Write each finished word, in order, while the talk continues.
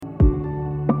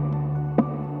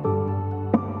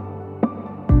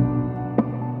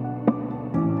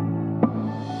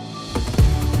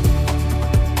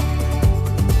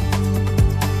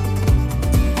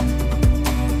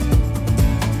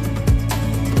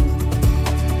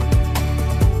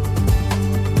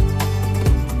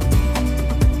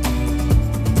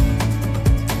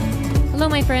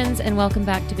Hi friends, and welcome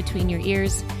back to Between Your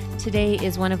Ears. Today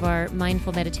is one of our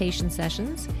mindful meditation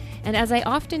sessions, and as I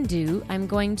often do, I'm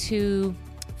going to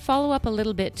follow up a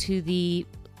little bit to the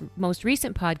most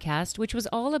recent podcast, which was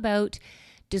all about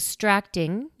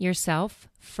distracting yourself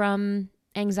from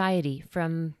anxiety,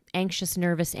 from anxious,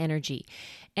 nervous energy.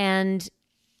 And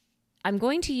I'm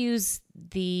going to use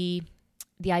the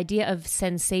idea of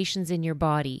sensations in your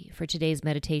body for today's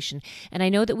meditation. And I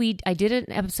know that I did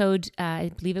an episode,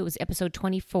 I believe it was episode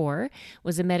 24,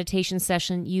 was a meditation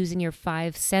session using your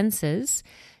 5 senses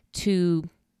to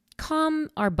calm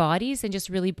our bodies and just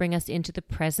really bring us into the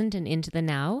present and into the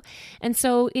now. And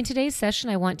so in today's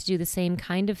session, I want to do the same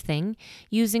kind of thing,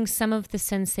 using some of the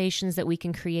sensations that we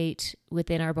can create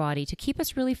within our body to keep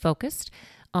us really focused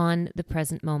on the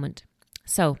present moment.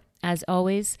 So, as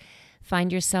always,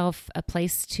 find yourself a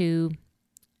place to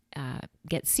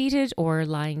get seated or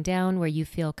lying down where you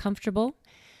feel comfortable,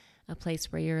 a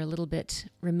place where you're a little bit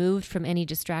removed from any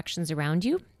distractions around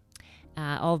you.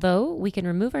 Although we can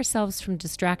remove ourselves from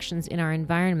distractions in our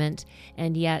environment,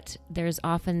 and yet there's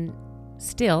often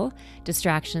still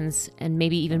distractions, and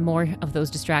maybe even more of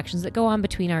those distractions that go on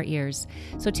between our ears.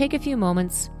 So take a few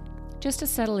moments just to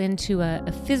settle into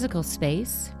a physical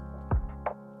space.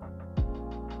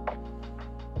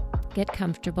 Get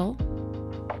comfortable.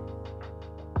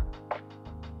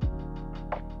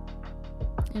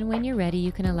 And when you're ready,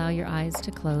 you can allow your eyes to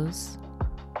close.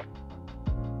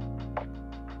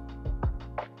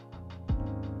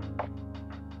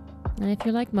 And if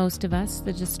you're like most of us,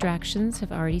 the distractions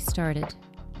have already started.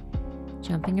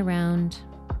 Jumping around.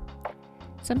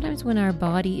 Sometimes when our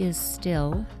body is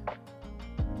still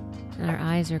and our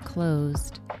eyes are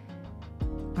closed,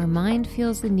 our mind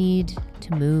feels the need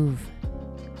to move.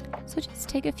 So just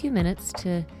take a few minutes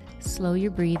to slow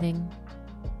your breathing.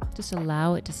 Just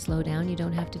allow it to slow down. You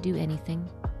don't have to do anything.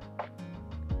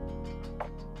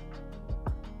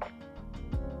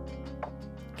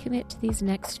 Commit to these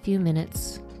next few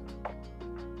minutes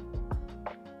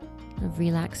of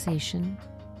relaxation,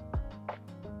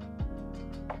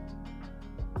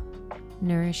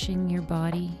 nourishing your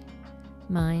body,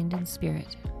 mind, and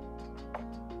spirit.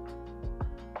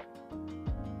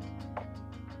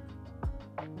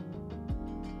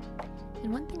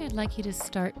 And one thing I'd like you to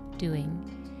start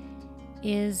doing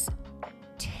is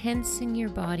tensing your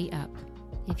body up.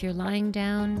 If you're lying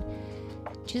down,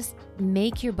 just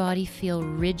make your body feel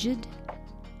rigid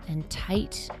and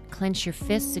tight. Clench your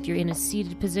fists. If you're in a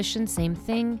seated position, same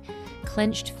thing.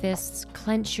 Clenched fists,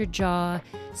 clench your jaw,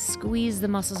 squeeze the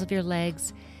muscles of your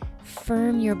legs.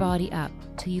 Firm your body up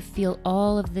till you feel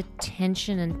all of the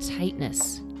tension and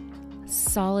tightness,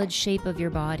 solid shape of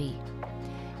your body.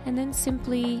 And then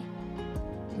simply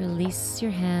release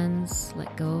your hands,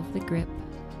 let go of the grip,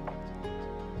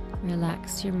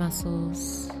 relax your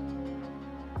muscles,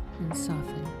 and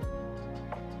soften.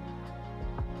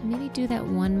 Maybe do that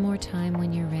one more time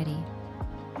when you're ready.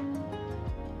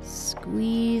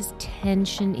 Squeeze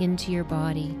tension into your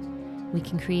body. We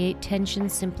can create tension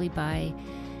simply by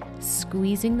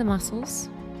squeezing the muscles,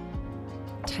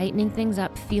 tightening things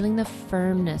up, feeling the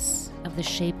firmness of the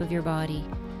shape of your body.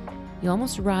 You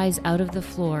almost rise out of the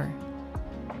floor.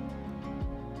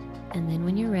 And then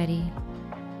when you're ready,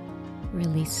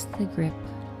 release the grip.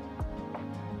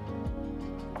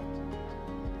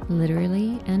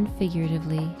 Literally and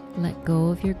figuratively, let go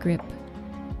of your grip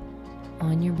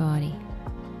on your body.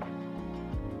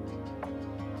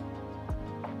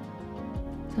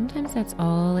 Sometimes that's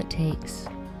all it takes.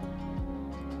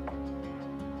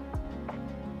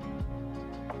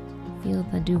 Feel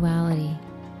the duality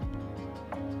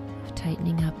of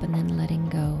tightening up and then letting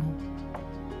go.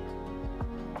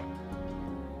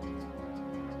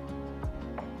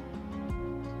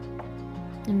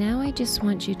 And now I just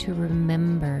want you to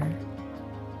remember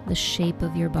the shape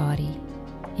of your body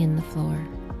in the floor.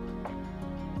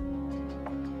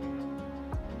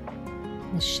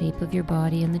 The shape of your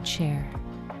body in the chair.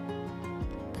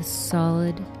 The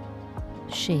solid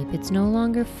shape. It's no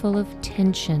longer full of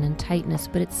tension and tightness,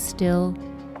 but it's still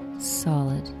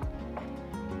solid.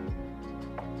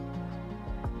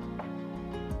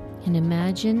 And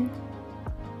imagine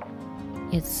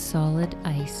it's solid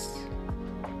ice.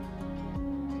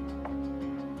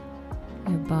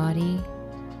 Your body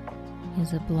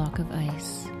is a block of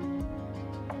ice.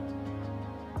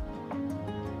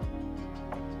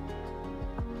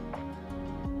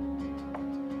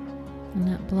 And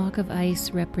that block of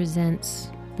ice represents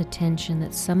the tension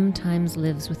that sometimes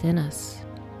lives within us.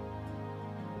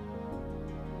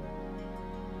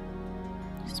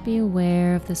 Just be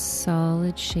aware of the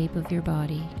solid shape of your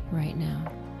body right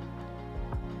now.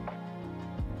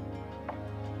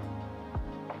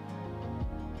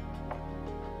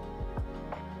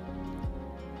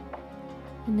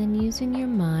 And then using your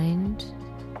mind,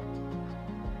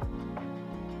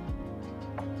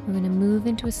 we're going to move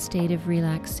into a state of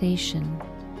relaxation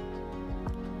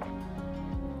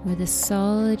where the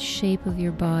solid shape of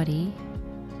your body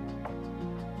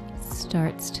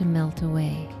starts to melt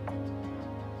away.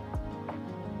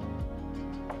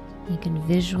 You can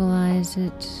visualize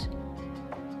it.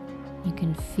 You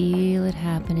can feel it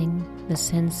happening, the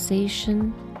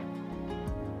sensation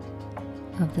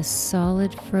of the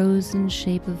solid frozen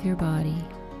shape of your body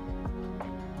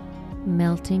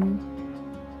melting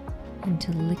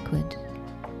into liquid,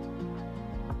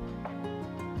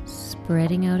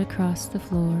 spreading out across the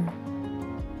floor.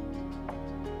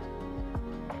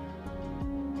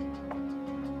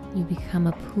 You become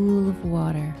a pool of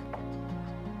water.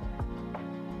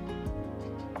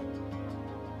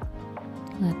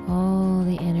 Let all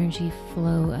the energy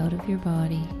flow out of your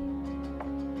body.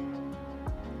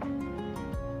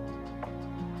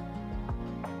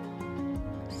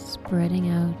 Spreading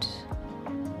out,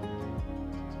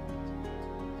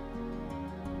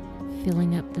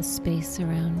 filling up the space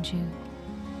around you.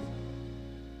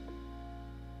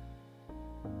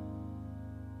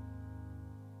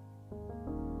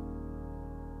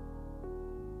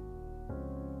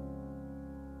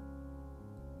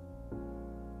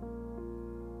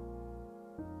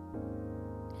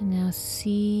 And now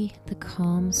see the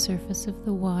calm surface of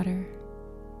the water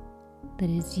that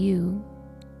is you.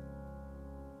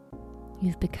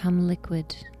 You've become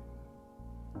liquid.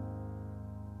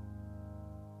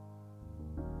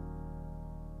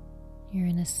 You're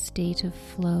in a state of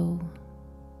flow.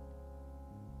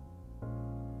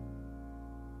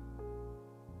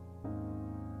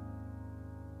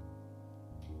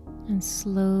 And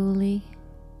slowly,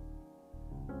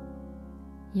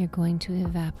 you're going to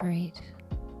evaporate.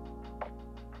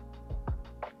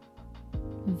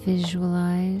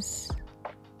 Visualize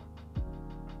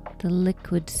the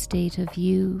liquid state of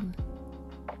you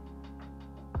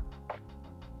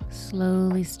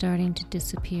slowly starting to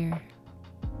disappear,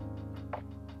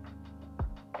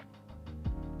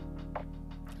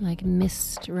 like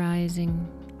mist rising.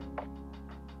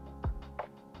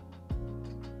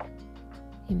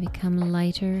 You become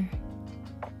lighter.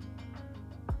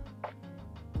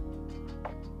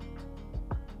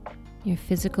 Your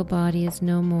physical body is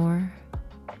no more.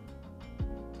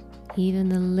 Even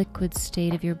the liquid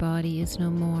state of your body is no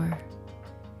more.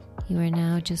 You are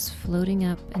now just floating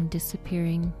up and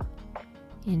disappearing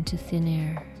into thin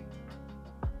air.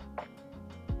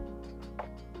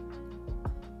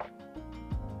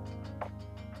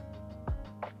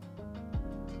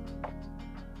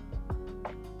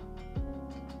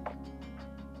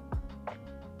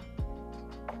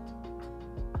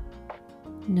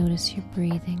 Notice your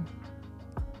breathing.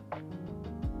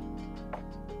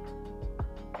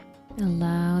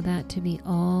 Allow that to be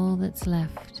all that's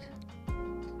left.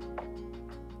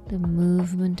 The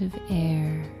movement of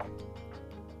air.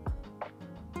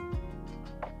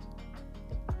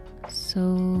 So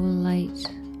light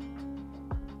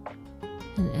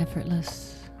and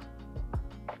effortless.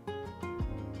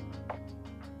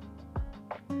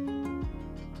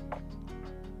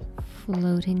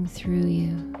 Floating through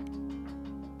you.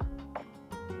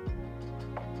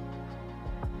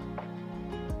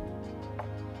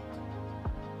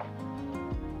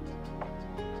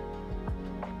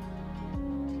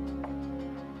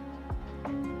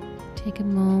 Take a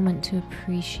moment to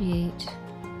appreciate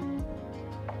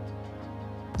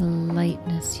the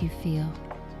lightness you feel.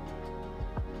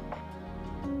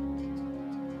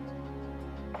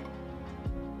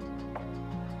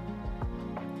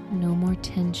 No more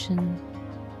tension.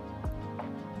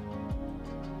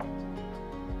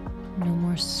 No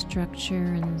more structure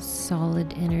and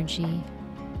solid energy.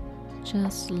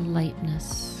 Just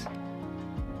lightness.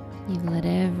 You've let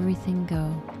everything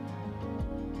go.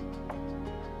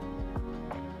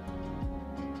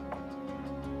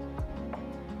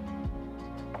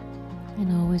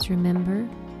 And always remember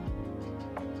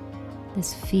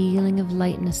this feeling of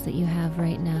lightness that you have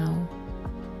right now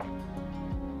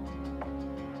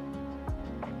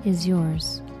is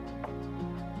yours.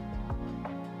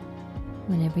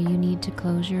 Whenever you need to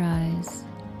close your eyes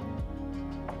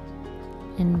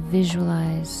and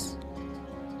visualize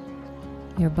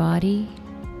your body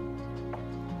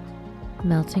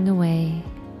melting away,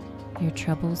 your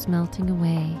troubles melting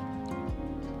away,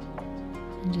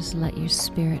 and just let your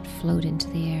spirit float into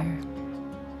the air.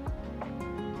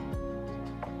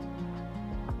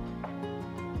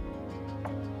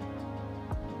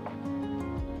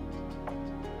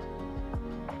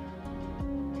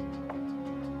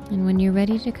 And when you're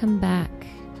ready to come back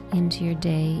into your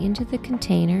day, into the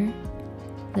container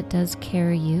that does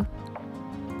carry you,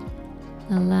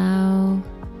 Allow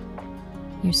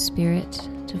your spirit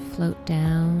to float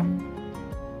down,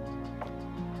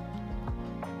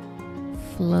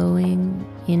 flowing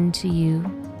into you,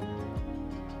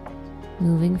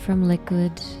 moving from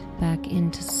liquid back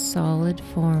into solid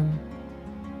form,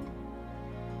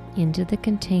 into the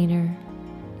container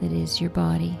that is your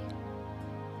body.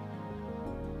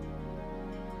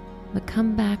 But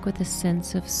come back with a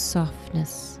sense of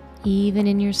softness, even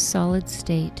in your solid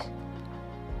state.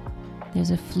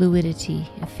 There's a fluidity,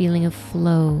 a feeling of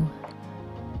flow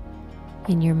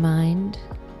in your mind,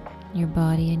 your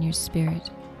body, and your spirit.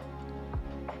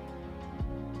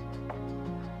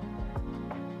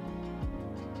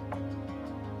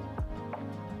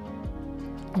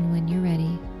 And when you're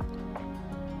ready,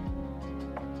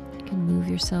 you can move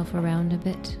yourself around a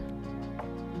bit,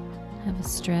 have a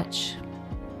stretch,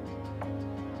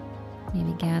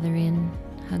 maybe gather in,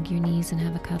 hug your knees and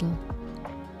have a cuddle.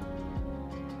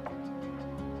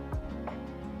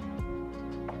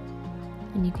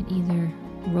 And you can either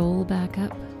roll back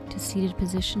up to seated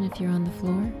position if you're on the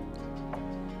floor,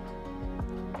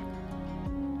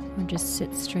 or just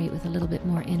sit straight with a little bit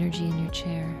more energy in your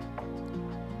chair,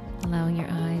 allowing your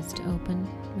eyes to open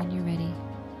when you're ready.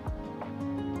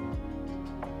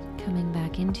 Coming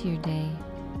back into your day,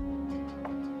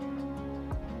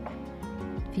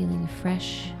 feeling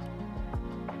fresh,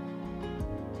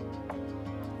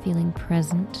 feeling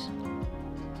present,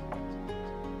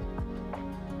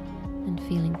 and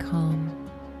feeling calm.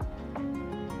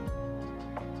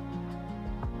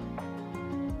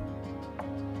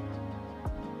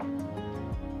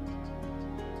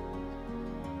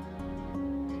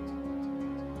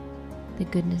 The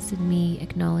goodness in me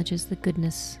acknowledges the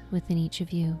goodness within each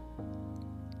of you.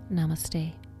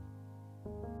 Namaste.